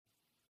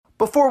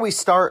Before we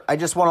start, I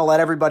just want to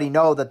let everybody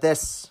know that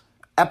this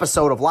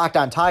episode of Locked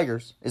On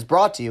Tigers is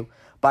brought to you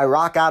by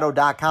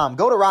RockAuto.com.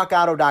 Go to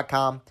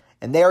RockAuto.com,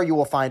 and there you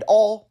will find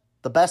all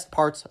the best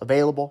parts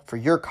available for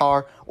your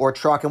car or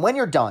truck. And when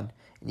you're done,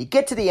 and you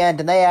get to the end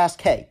and they ask,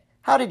 hey,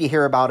 how did you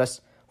hear about us?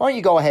 Why don't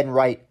you go ahead and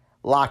write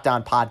Locked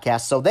On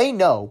Podcast so they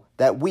know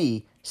that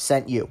we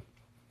sent you.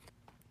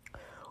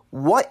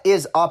 What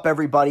is up,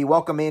 everybody?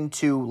 Welcome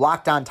into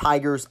Locked On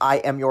Tigers. I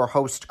am your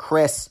host,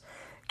 Chris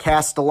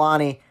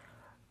Castellani.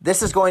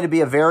 This is going to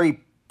be a very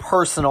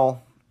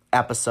personal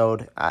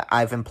episode.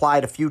 I've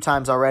implied a few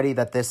times already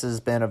that this has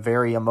been a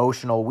very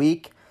emotional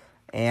week,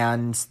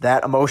 and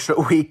that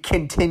emotional week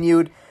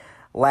continued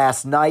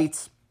last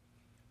night.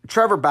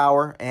 Trevor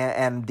Bauer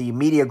and the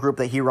media group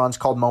that he runs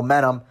called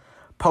Momentum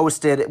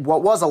posted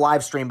what was a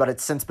live stream, but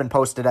it's since been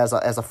posted as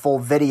a full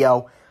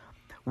video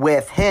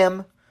with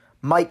him,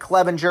 Mike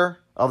Clevenger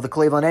of the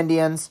Cleveland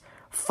Indians,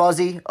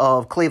 Fuzzy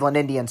of Cleveland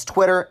Indians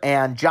Twitter,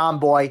 and John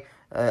Boy,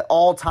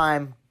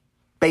 all-time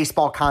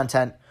baseball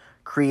content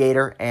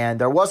creator. And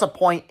there was a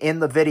point in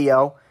the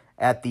video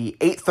at the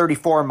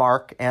 8:34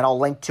 mark, and I'll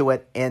link to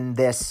it in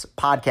this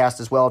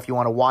podcast as well if you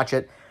want to watch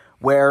it,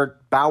 where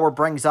Bauer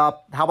brings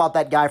up, how about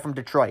that guy from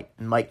Detroit?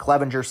 And Mike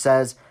Clevenger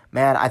says,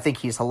 man, I think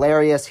he's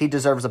hilarious. He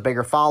deserves a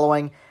bigger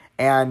following.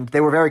 And they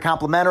were very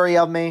complimentary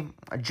of me.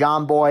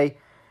 John Boy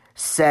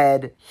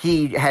said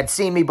he had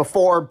seen me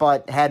before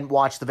but hadn't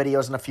watched the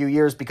videos in a few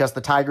years because the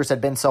Tigers had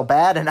been so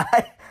bad. And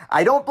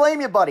I don't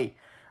blame you, buddy.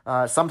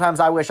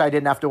 Sometimes I wish I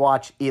didn't have to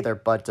watch either,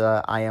 but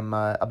I am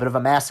a bit of a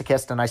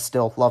masochist, and I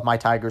still love my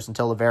Tigers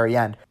until the very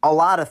end. A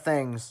lot of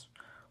things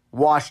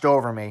washed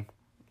over me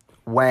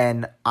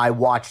when I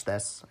watched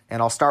this,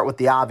 and I'll start with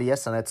the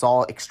obvious, and it's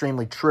all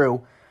extremely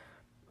true.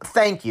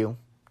 Thank you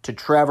to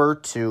Trevor,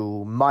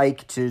 to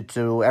Mike,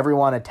 to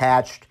everyone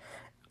attached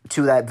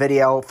to that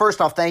video.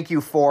 First off, thank you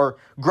for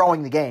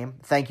growing the game.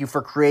 Thank you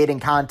for creating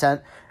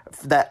content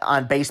that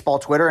on baseball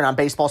Twitter and on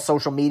baseball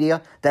social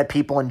media that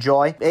people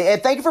enjoy.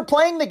 And thank you for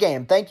playing the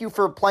game. Thank you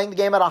for playing the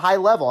game at a high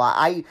level.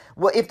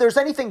 Well, if there's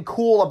anything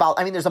cool about,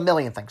 there's a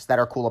million things that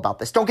are cool about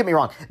this. Don't get me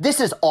wrong. This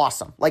is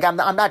awesome. Like, I'm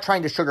not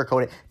trying to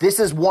sugarcoat it. This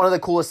is one of the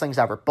coolest things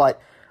ever.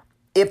 But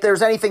if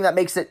there's anything that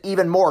makes it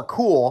even more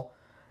cool,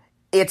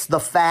 it's the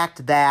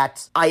fact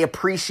that I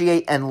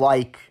appreciate and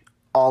like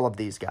all of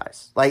these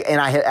guys. And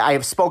I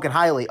have spoken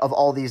highly of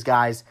all these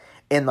guys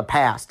in the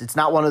past. It's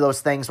not one of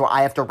those things where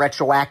I have to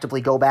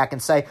retroactively go back and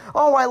say,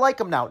 oh, I like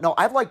them now. No,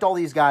 I've liked all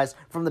these guys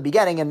from the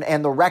beginning,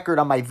 and the record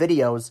on my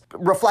videos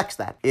reflects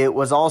that. It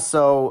was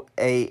also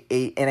an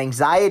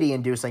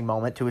anxiety-inducing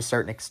moment to a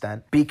certain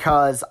extent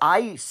because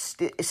I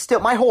still,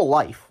 my whole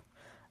life,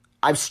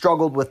 I've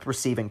struggled with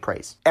receiving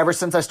praise. Ever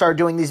since I started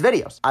doing these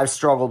videos, I've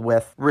struggled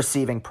with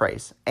receiving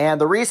praise.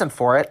 And the reason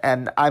for it,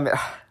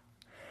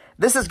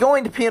 this is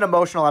going to be an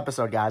emotional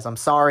episode, guys. I'm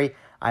sorry.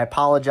 I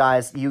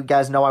apologize. You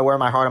guys know I wear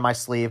my heart on my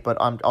sleeve, but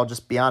I'll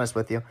just be honest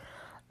with you.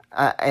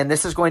 And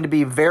this is going to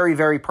be very,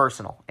 very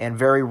personal and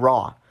very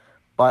raw.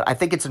 But I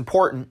think it's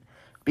important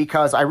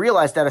because I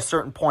realized at a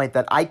certain point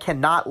that I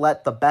cannot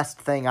let the best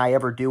thing I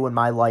ever do in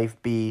my life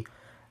be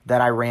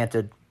that I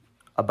ranted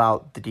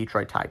about the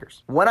Detroit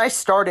Tigers. When I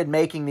started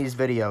making these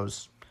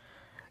videos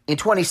in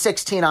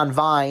 2016 on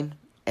Vine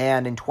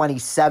and in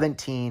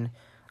 2017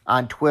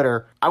 on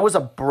Twitter, I was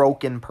a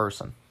broken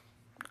person.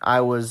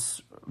 I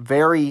was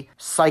very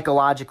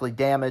psychologically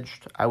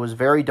damaged. I was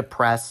very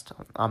depressed.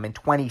 In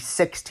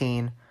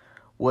 2016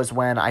 was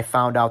when I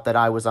found out that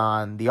I was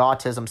on the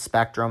autism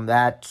spectrum.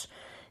 That,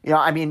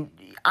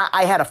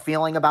 I had a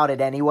feeling about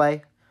it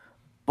anyway,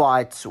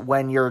 but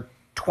when you're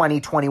 20,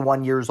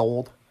 21 years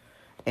old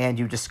and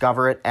you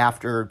discover it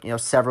after,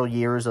 several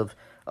years of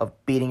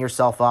beating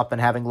yourself up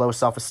and having low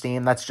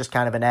self-esteem, that's just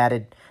kind of an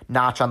added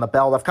notch on the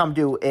belt. I've come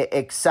to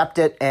accept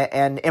it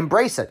and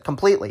embrace it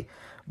completely.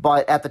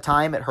 But at the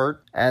time, it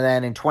hurt. And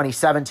then in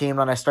 2017,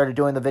 when I started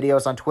doing the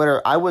videos on Twitter,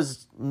 I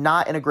was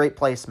not in a great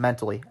place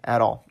mentally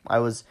at all. I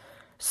was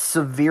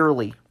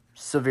severely,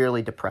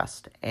 severely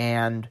depressed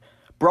and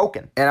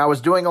broken. And I was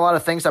doing a lot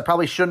of things I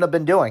probably shouldn't have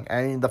been doing.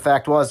 The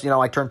fact was,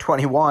 I turned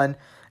 21,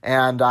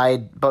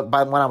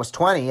 but when I was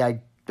 20,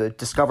 I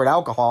discovered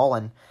alcohol.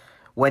 And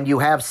when you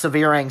have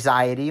severe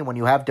anxiety, when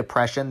you have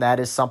depression, that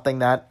is something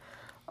that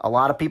a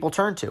lot of people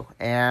turn to.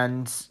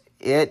 And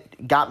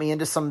it got me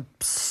into some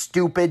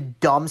stupid,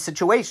 dumb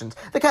situations.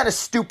 The kind of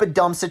stupid,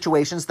 dumb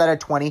situations that a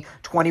 20,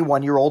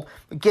 21-year-old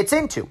gets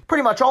into.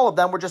 Pretty much all of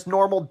them were just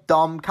normal,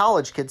 dumb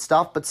college kid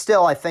stuff, but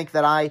still, I think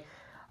that I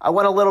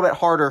went a little bit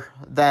harder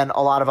than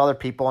a lot of other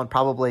people and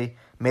probably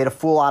made a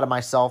fool out of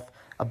myself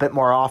a bit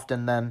more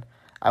often than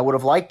I would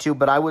have liked to,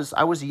 but I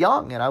was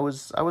young and I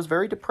was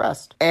very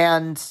depressed.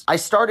 And I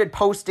started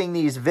posting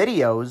these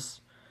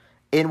videos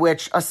in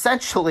which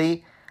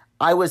essentially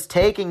I was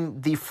taking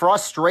the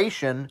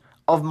frustration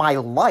of my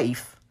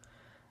life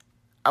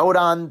out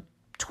on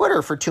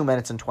Twitter for 2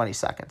 minutes and 20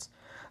 seconds.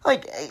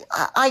 Like,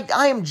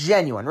 I am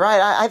genuine,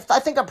 right? I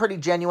think I'm pretty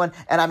genuine,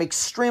 and I'm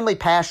extremely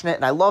passionate,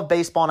 and I love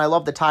baseball, and I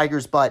love the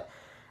Tigers, but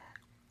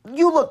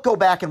go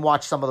back and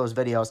watch some of those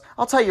videos.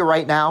 I'll tell you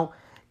right now,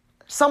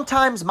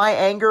 Sometimes my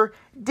anger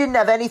didn't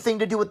have anything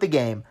to do with the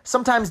game.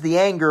 Sometimes the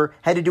anger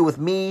had to do with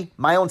me,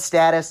 my own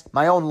status,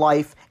 my own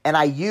life, and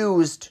I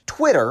used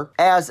Twitter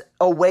as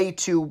a way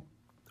to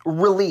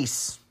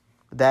release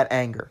that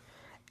anger.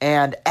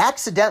 And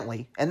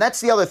accidentally, and that's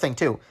the other thing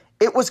too,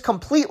 it was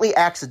completely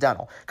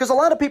accidental. Because a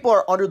lot of people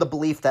are under the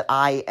belief that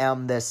I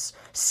am this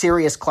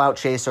serious clout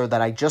chaser,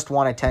 that I just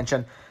want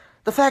attention.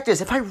 The fact is,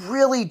 if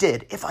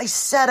I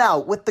set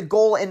out with the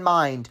goal in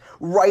mind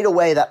right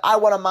away that I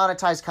want to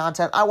monetize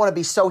content, I want to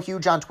be so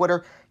huge on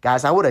Twitter,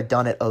 guys, I would have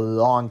done it a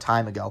long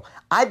time ago.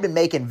 I've been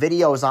making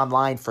videos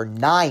online for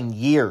 9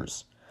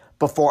 years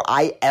before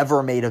I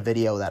ever made a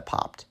video that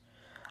popped.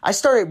 I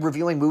started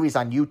reviewing movies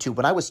on YouTube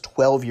when I was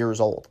 12 years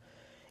old.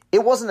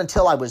 It wasn't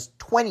until I was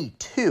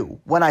 22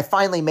 when I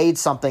finally made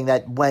something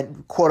that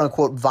went quote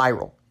unquote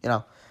viral,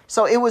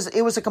 So it was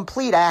a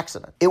complete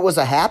accident. It was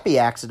a happy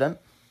accident.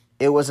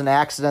 It was an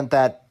accident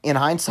that, in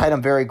hindsight,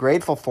 I'm very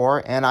grateful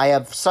for, and I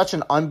have such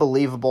an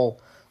unbelievable,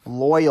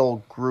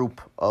 loyal group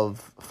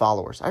of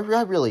followers. I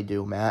really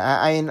do,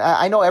 man.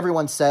 I know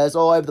everyone says,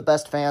 I have the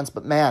best fans,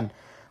 but man,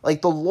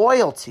 like the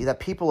loyalty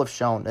that people have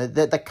shown,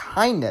 the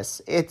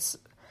kindness, it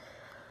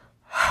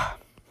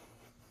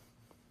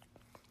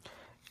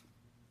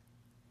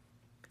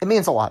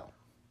means a lot.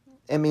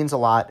 It means a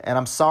lot, and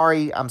I'm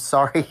sorry,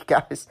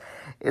 guys.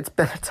 It's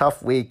been a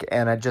tough week,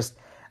 and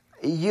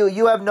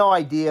you have no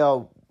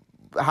idea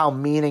how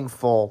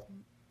meaningful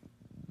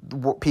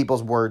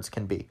people's words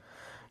can be.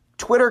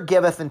 Twitter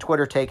giveth and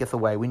Twitter taketh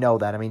away. We know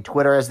that. I mean,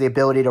 Twitter has the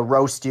ability to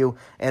roast you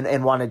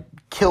and want to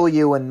kill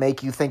you and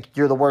make you think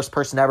you're the worst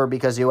person ever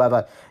because you have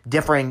a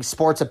differing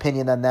sports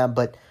opinion than them.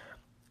 But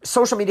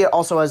social media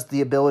also has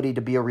the ability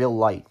to be a real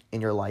light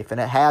in your life,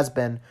 and it has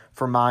been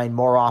for mine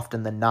more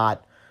often than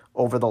not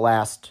over the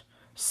last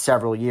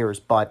several years.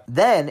 But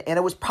then, and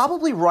it was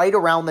probably right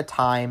around the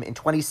time in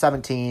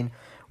 2017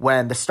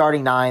 when the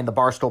Starting Nine, the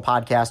Barstool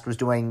podcast, was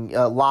doing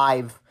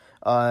live,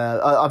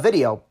 a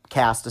video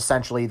cast,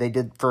 essentially. They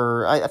did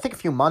for, I think, a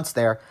few months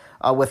there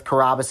with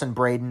Carabas and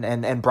Braden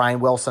and Brian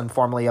Wilson,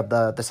 formerly of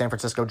the San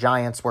Francisco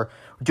Giants, were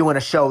doing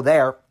a show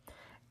there.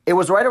 It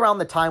was right around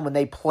the time when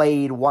they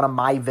played one of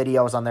my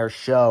videos on their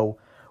show,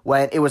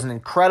 when it was an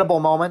incredible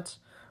moment,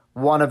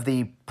 one of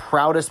the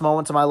proudest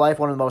moments of my life,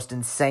 one of the most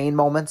insane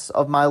moments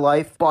of my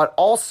life, but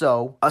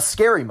also a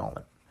scary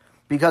moment,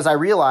 because I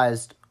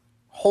realized,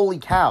 holy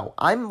cow,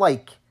 I'm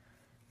like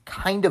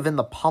kind of in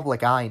the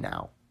public eye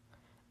now.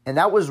 And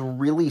that was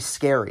really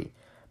scary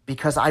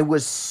because I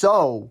was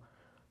so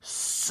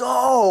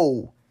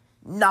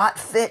not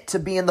fit to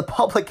be in the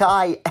public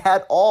eye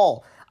at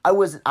all. I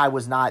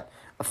was not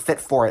fit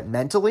for it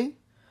mentally.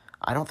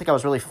 I don't think I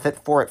was really fit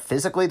for it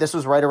physically. This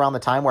was right around the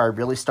time where I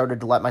really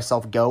started to let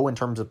myself go in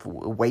terms of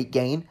weight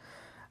gain.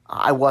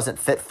 I wasn't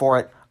fit for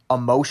it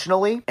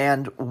emotionally.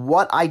 And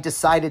what I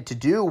decided to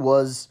do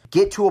was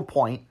get to a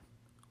point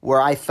where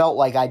I felt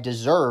like I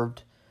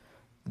deserved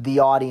the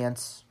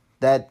audience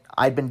that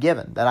I'd been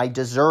given, that I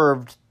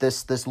deserved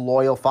this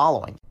loyal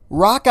following.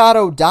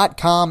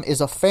 RockAuto.com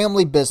is a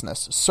family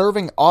business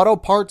serving auto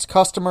parts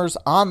customers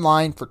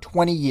online for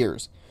 20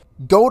 years.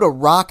 Go to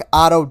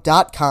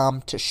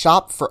RockAuto.com to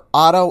shop for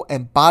auto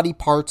and body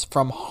parts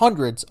from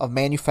hundreds of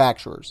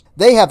manufacturers.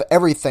 They have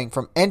everything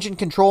from engine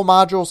control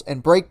modules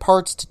and brake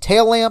parts to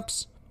tail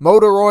lamps,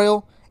 motor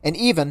oil, and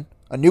even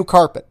a new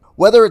carpet.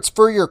 Whether it's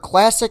for your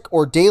classic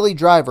or daily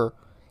driver,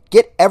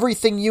 get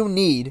everything you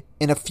need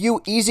in a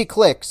few easy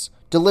clicks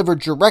delivered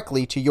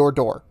directly to your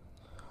door.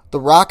 The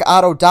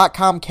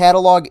RockAuto.com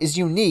catalog is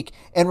unique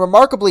and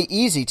remarkably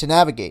easy to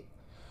navigate.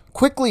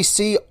 Quickly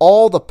see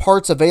all the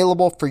parts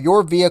available for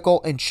your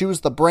vehicle and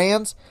choose the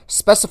brands,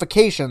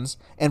 specifications,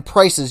 and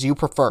prices you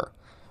prefer.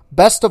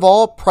 Best of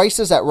all,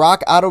 prices at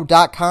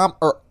RockAuto.com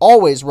are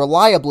always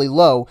reliably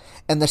low,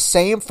 and the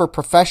same for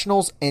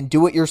professionals and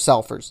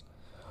do-it-yourselfers.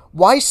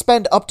 Why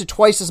spend up to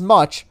twice as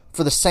much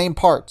for the same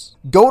parts?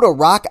 Go to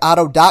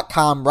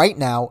RockAuto.com right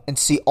now and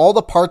see all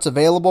the parts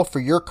available for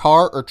your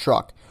car or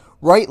truck.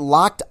 Write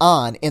Locked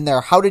On in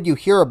their How Did You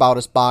Hear About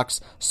Us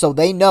box so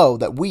they know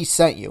that we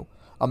sent you.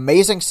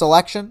 Amazing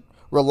selection,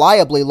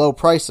 reliably low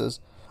prices,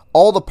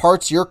 all the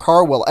parts your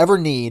car will ever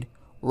need.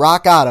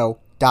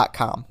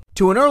 RockAuto.com.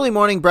 To an early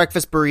morning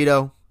breakfast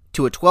burrito,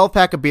 to a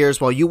 12-pack of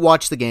beers while you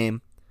watch the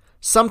game,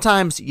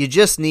 sometimes you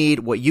just need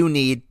what you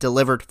need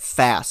delivered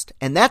fast,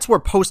 and that's where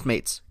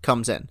Postmates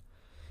comes in.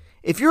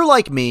 If you're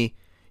like me,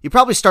 you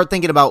probably start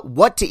thinking about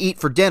what to eat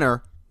for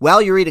dinner while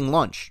you're eating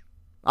lunch.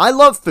 I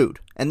love food,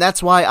 and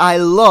that's why I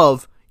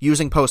love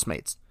using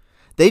Postmates.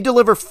 They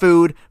deliver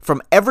food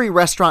from every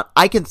restaurant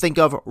I can think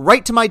of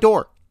right to my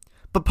door.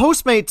 But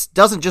Postmates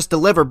doesn't just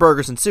deliver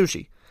burgers and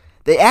sushi.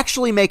 They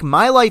actually make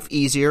my life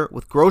easier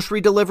with grocery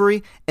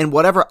delivery and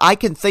whatever I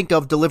can think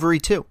of delivery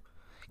too.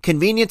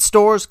 Convenience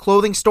stores,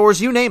 clothing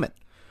stores, you name it.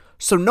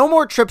 So no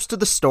more trips to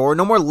the store,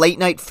 no more late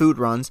night food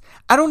runs.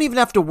 I don't even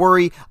have to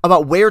worry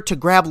about where to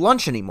grab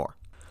lunch anymore.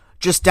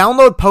 Just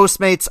download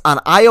Postmates on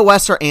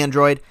iOS or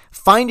Android,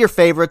 find your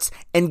favorites,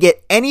 and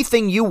get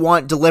anything you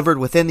want delivered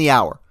within the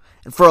hour.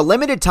 And for a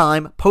limited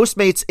time,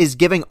 Postmates is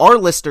giving our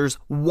listeners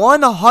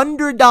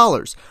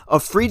 $100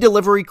 of free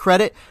delivery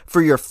credit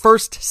for your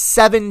first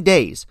 7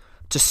 days.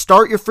 To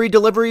start your free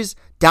deliveries,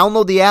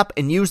 download the app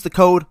and use the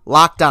code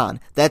LOCKEDON.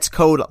 That's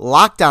code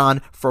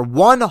LOCKEDON for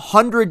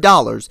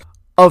 $100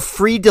 of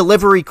free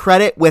delivery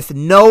credit with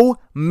no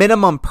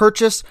minimum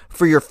purchase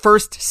for your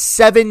first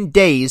 7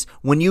 days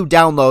when you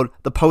download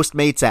the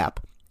Postmates app.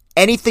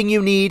 Anything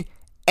you need,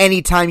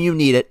 anytime you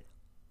need it,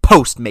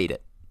 Postmate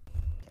it.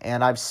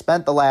 And I've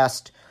spent the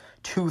last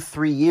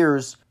 2-3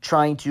 years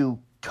trying to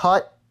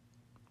cut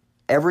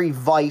every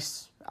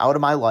vice out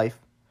of my life,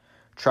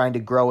 trying to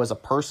grow as a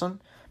person.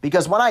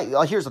 Because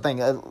here's the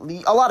thing,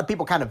 a lot of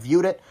people kind of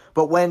viewed it,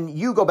 but when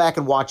you go back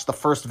and watch the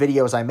first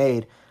videos I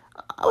made,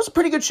 I was in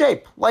pretty good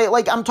shape.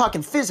 Like I'm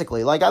talking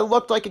physically. Like I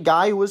looked like a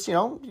guy who was,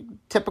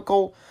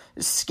 typical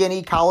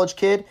skinny college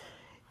kid.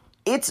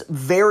 It's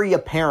very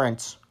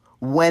apparent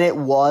when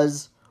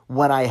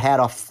I had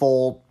a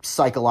full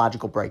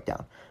psychological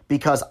breakdown,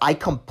 because I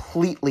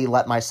completely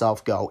let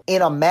myself go.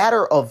 In a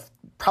matter of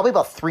probably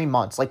about 3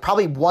 months, like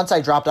probably once I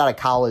dropped out of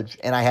college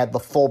and I had the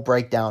full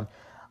breakdown,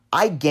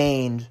 I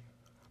gained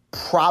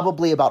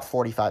probably about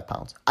 45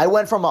 pounds. I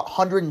went from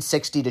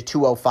 160 to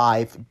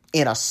 205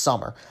 in a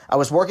summer. I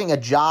was working a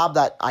job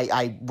that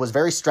I was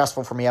very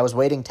stressful for me. I was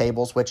waiting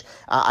tables, which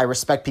I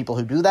respect people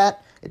who do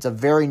that. It's a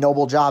very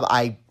noble job.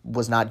 I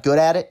was not good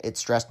at it. It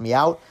stressed me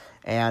out.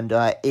 And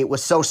it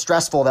was so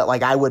stressful that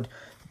I would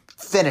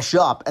finish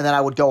up and then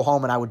I would go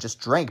home and I would just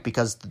drink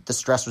because the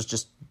stress was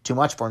just too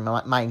much for me.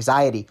 My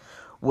anxiety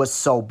was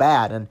so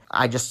bad. And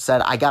I just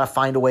said, I got to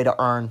find a way to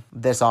earn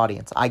this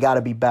audience. I got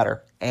to be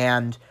better.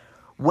 And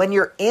when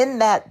you're in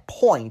that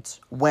point,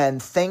 when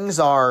things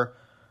are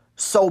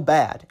so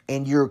bad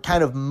and you're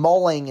kind of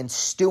mulling and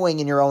stewing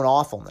in your own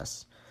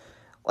awfulness,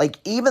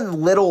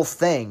 even little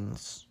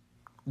things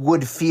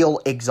would feel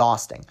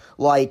exhausting.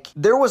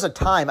 There was a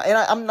time, and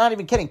I'm not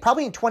even kidding,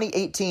 probably in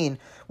 2018,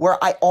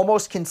 where I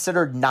almost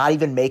considered not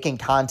even making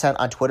content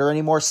on Twitter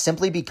anymore,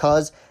 simply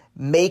because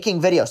making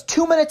videos,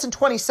 2 minutes and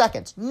 20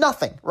 seconds,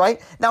 nothing,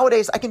 right?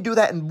 Nowadays, I can do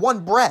that in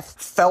one breath.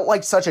 Felt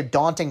like such a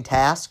daunting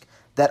task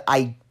that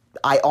I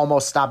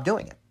almost stopped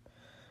doing it.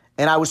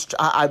 And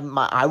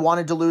I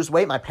wanted to lose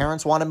weight. My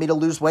parents wanted me to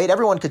lose weight.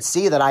 Everyone could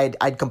see that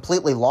I'd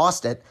completely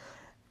lost it.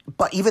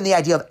 But even the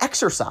idea of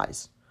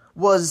exercise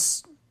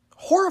was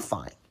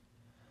horrifying.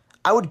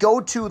 I would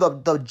go to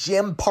the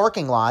gym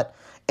parking lot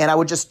and I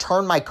would just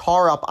turn my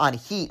car up on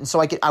heat, and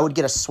so I would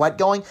get a sweat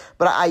going,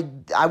 but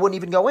I wouldn't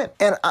even go in.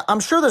 And I'm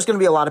sure there's going to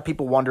be a lot of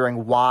people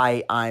wondering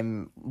why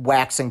I'm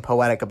waxing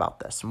poetic about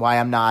this and why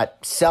I'm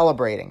not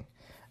celebrating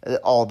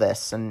all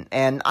this,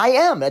 and I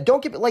am.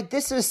 Don't get me,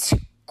 this is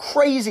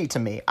crazy to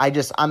me.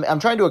 I'm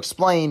trying to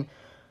explain,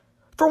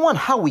 for one,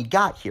 how we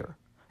got here.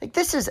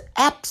 This is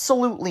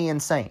absolutely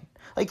insane.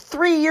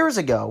 3 years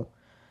ago,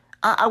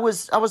 I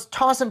was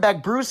tossing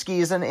back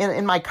brewskis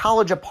in my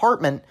college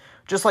apartment,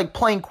 just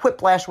playing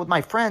Quiplash with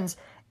my friends,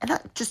 and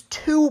just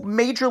 2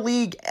 major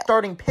league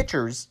starting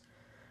pitchers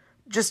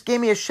just gave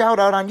me a shout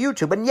out on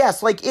YouTube. And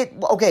yes,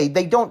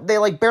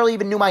 they barely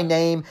even knew my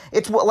name.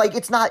 It's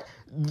not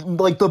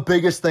the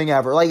biggest thing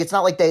ever. It's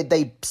not like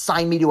they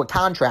signed me to a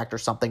contract or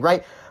something,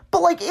 right?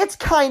 But it's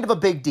kind of a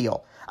big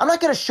deal. I'm not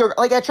going to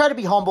I try to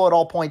be humble at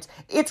all points.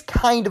 It's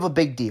kind of a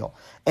big deal.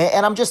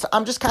 And I'm just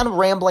kind of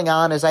rambling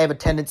on, as I have a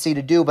tendency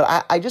to do,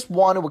 but I just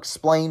want to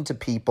explain to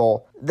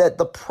people that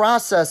the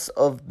process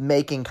of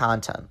making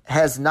content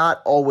has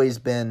not always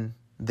been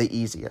the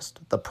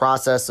easiest. The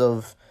process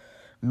of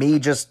me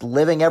just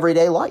living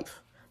everyday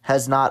life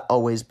has not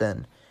always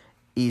been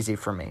easy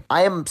for me.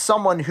 I am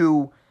someone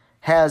who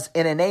has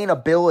an innate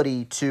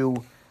ability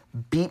to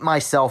beat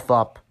myself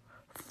up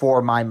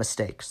for my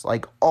mistakes,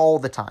 all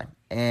the time.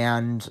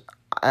 And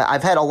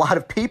I've had a lot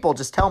of people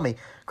just tell me,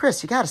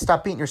 Chris, you got to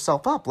stop beating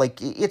yourself up.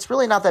 It's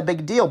really not that big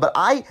a deal. But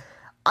I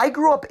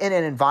grew up in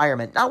an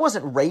environment, I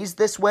wasn't raised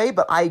this way,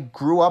 but I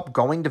grew up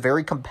going to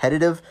very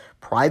competitive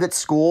private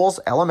schools,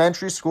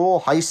 elementary school,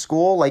 high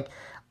school.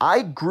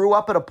 I grew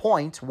up at a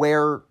point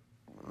where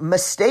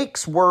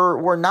mistakes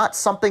were not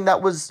something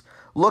that was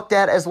looked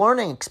at as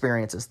learning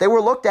experiences. They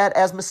were looked at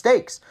as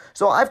mistakes.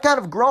 So I've kind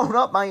of grown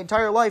up my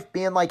entire life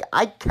being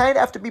I kind of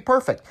have to be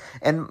perfect.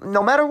 And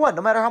no matter what,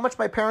 no matter how much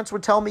my parents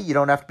would tell me, you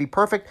don't have to be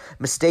perfect,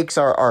 mistakes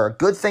are a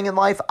good thing in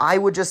life, I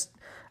would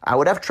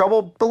have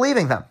trouble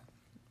believing them.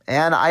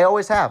 And I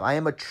always have. I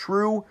am a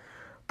true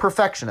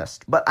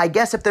perfectionist. But I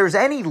guess if there's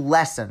any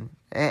lesson,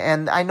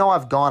 and I know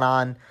I've gone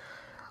on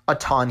a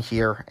ton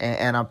here,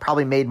 and I've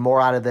probably made more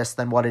out of this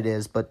than what it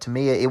is, but to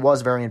me it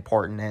was very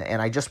important,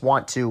 and I just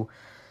want to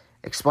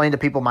explain to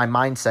people my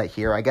mindset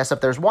here. I guess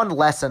if there's one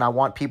lesson I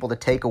want people to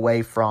take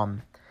away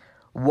from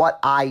what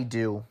I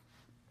do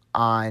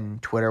on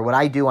Twitter, what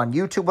I do on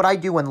YouTube, what I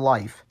do in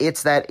life,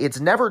 it's that it's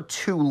never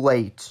too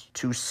late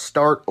to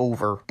start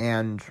over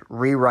and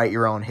rewrite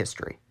your own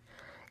history.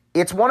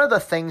 It's one of the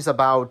things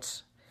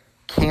about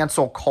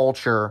cancel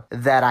culture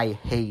that I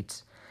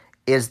hate,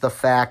 is the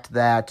fact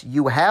that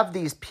you have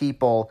these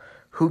people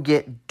who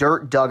get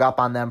dirt dug up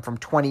on them from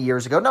 20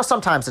 years ago. Now,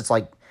 sometimes it's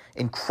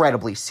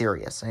incredibly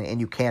serious and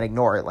you can't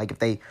ignore it. Like if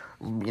they,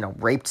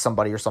 raped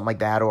somebody or something like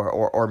that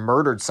or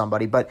murdered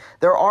somebody. But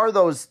there are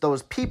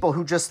those people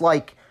who just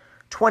like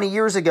 20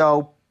 years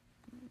ago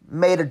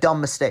made a dumb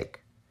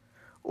mistake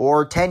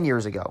or 10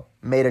 years ago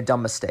made a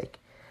dumb mistake.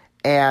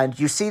 And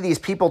you see these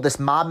people, this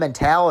mob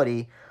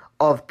mentality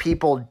of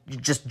people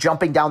just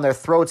jumping down their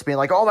throats, being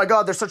like, oh my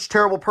God, they're such a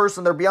terrible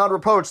person. They're beyond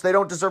reproach. They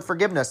don't deserve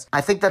forgiveness.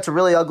 I think that's a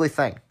really ugly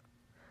thing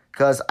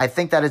because I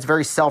think that it's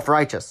very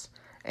self-righteous.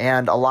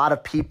 And a lot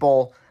of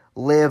people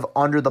live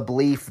under the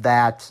belief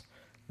that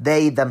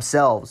they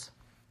themselves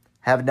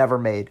have never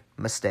made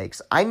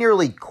mistakes. I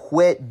nearly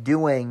quit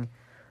doing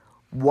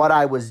what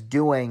I was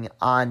doing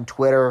on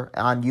Twitter,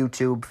 on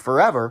YouTube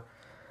forever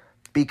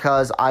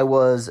because I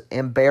was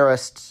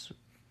embarrassed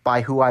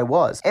by who I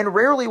was. And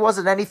rarely was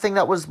it anything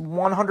that was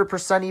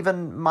 100%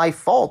 even my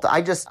fault.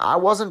 I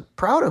wasn't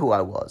proud of who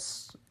I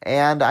was.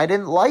 And I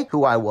didn't like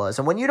who I was.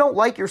 And when you don't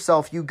like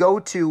yourself, you go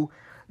to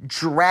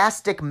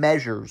drastic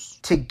measures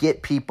to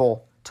get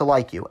people to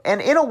like you.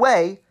 And in a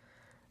way,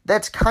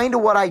 that's kind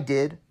of what I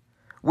did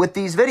with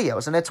these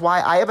videos. And it's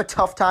why I have a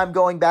tough time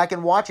going back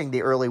and watching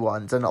the early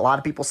ones. And a lot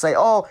of people say,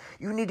 oh,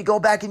 you need to go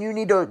back and you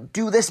need to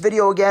do this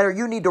video again, or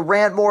you need to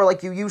rant more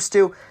like you used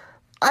to.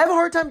 I have a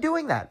hard time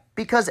doing that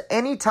because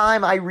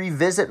anytime I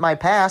revisit my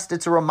past,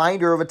 it's a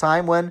reminder of a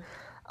time when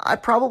I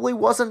probably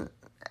wasn't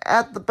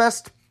at the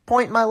best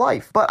point in my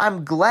life. But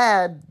I'm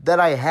glad that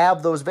I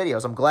have those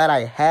videos. I'm glad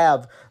I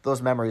have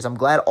those memories. I'm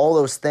glad all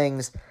those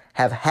things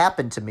have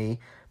happened to me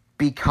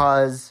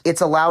because it's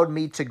allowed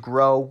me to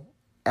grow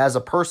as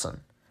a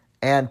person.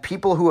 And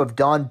people who have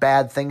done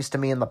bad things to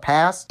me in the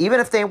past, even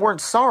if they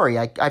weren't sorry,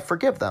 I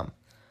forgive them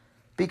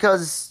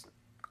because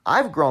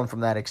I've grown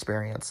from that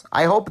experience.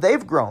 I hope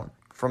they've grown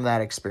from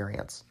that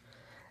experience.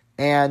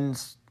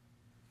 And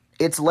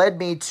it's led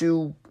me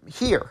to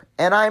here.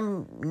 And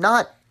I'm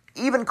not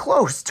even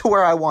close to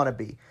where I want to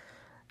be.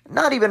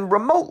 Not even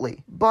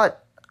remotely.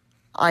 But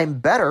I'm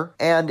better.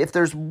 And if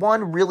there's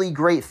one really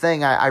great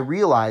thing I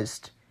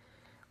realized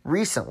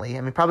recently,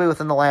 probably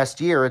within the last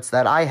year, it's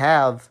that I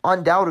have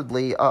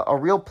undoubtedly a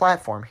real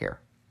platform here.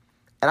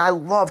 And I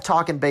love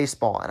talking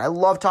baseball. And I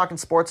love talking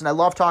sports. And I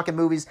love talking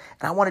movies.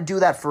 And I want to do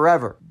that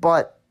forever.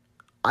 But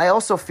I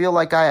also feel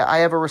like I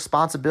have a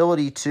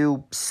responsibility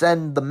to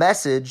send the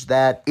message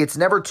that it's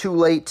never too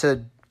late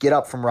to get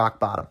up from rock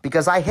bottom.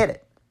 Because I hit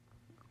it.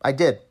 I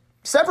did.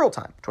 Several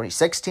times.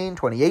 2016,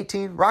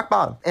 2018, rock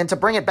bottom. And to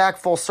bring it back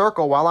full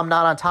circle, while I'm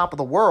not on top of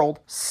the world,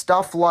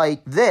 stuff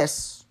like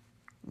this,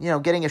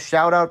 getting a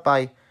shout out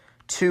by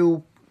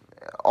 2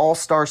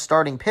 all-star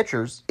starting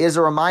pitchers is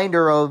a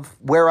reminder of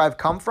where I've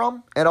come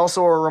from and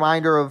also a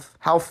reminder of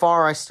how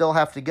far I still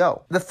have to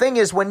go. The thing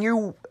is, when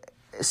you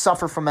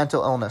suffer from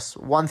mental illness,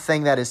 one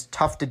thing that is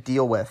tough to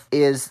deal with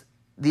is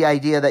the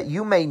idea that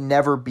you may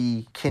never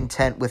be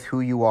content with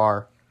who you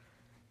are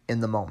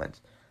in the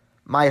moment.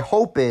 My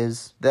hope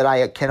is that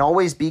I can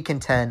always be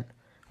content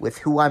with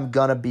who I'm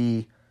gonna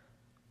be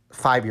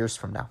 5 years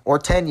from now or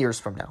 10 years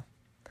from now.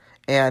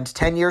 And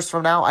 10 years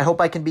from now, I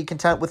hope I can be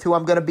content with who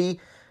I'm going to be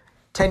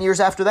 10 years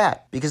after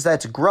that, because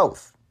that's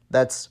growth.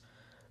 That's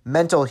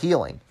mental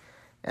healing.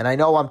 And I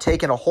know I'm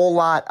taking a whole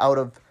lot out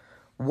of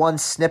one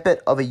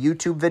snippet of a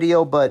YouTube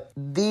video, but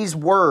these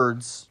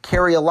words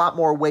carry a lot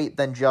more weight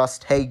than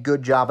just, hey,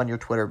 good job on your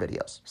Twitter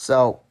videos.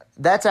 So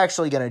that's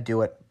actually going to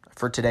do it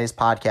for today's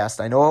podcast.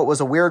 I know it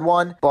was a weird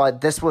one, but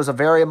this was a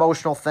very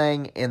emotional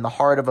thing in the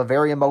heart of a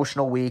very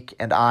emotional week,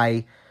 and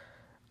I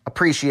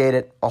appreciate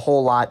it a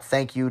whole lot.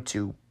 Thank you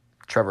to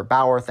Trevor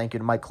Bauer. Thank you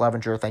to Mike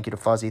Clevenger. Thank you to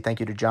Fuzzy. Thank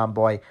you to John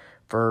Boy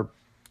for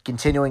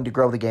continuing to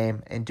grow the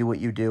game and do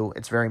what you do.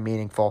 It's very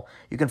meaningful.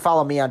 You can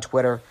follow me on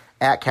Twitter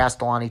at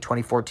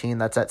Castellani2014.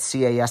 That's at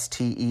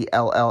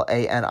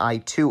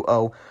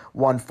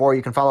Castellani2014.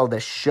 You can follow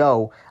this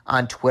show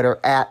on Twitter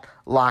at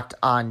Locked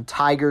On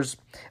Tigers.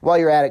 While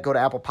you're at it, go to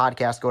Apple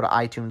Podcasts, go to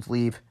iTunes,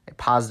 leave a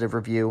positive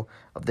review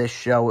of this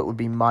show. It would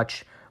be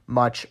much,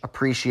 much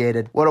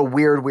appreciated. What a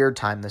weird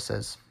time this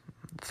is.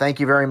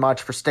 Thank you very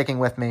much for sticking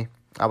with me.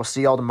 I will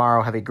see y'all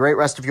tomorrow. Have a great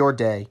rest of your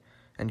day,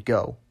 and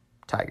go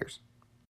Tigers.